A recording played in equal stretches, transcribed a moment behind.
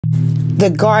The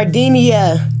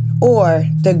gardenia or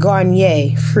the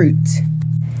Garnier fruit,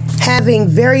 having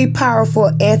very powerful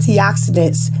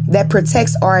antioxidants that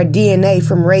protects our DNA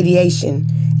from radiation,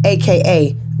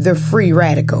 aka the free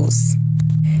radicals.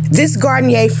 This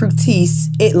Garnier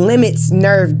fructis, it limits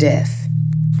nerve death.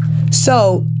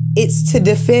 So it's to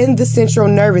defend the central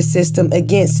nervous system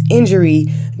against injury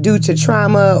due to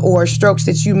trauma or strokes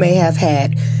that you may have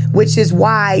had, which is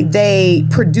why they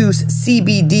produce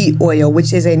CBD oil,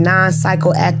 which is a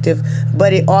non-psychoactive,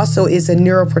 but it also is a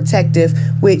neuroprotective,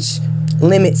 which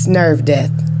limits nerve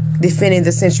death, defending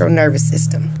the central nervous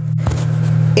system.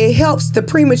 It helps the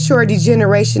premature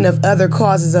degeneration of other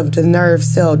causes of the nerve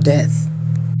cell death.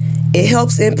 It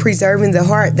helps in preserving the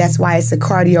heart. That's why it's a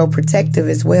cardioprotective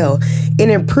as well. It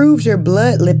improves your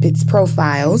blood lipids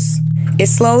profiles. It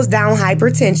slows down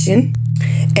hypertension.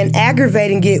 And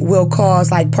aggravating it will cause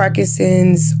like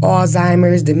Parkinson's,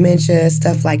 Alzheimer's, dementia,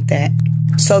 stuff like that.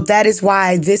 So that is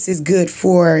why this is good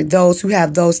for those who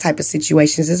have those type of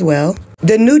situations as well.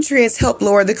 The nutrients help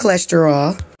lower the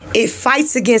cholesterol. It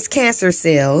fights against cancer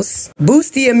cells,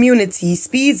 boosts the immunity,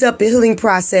 speeds up the healing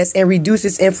process, and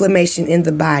reduces inflammation in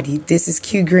the body. This is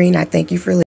Q Green. I thank you for listening.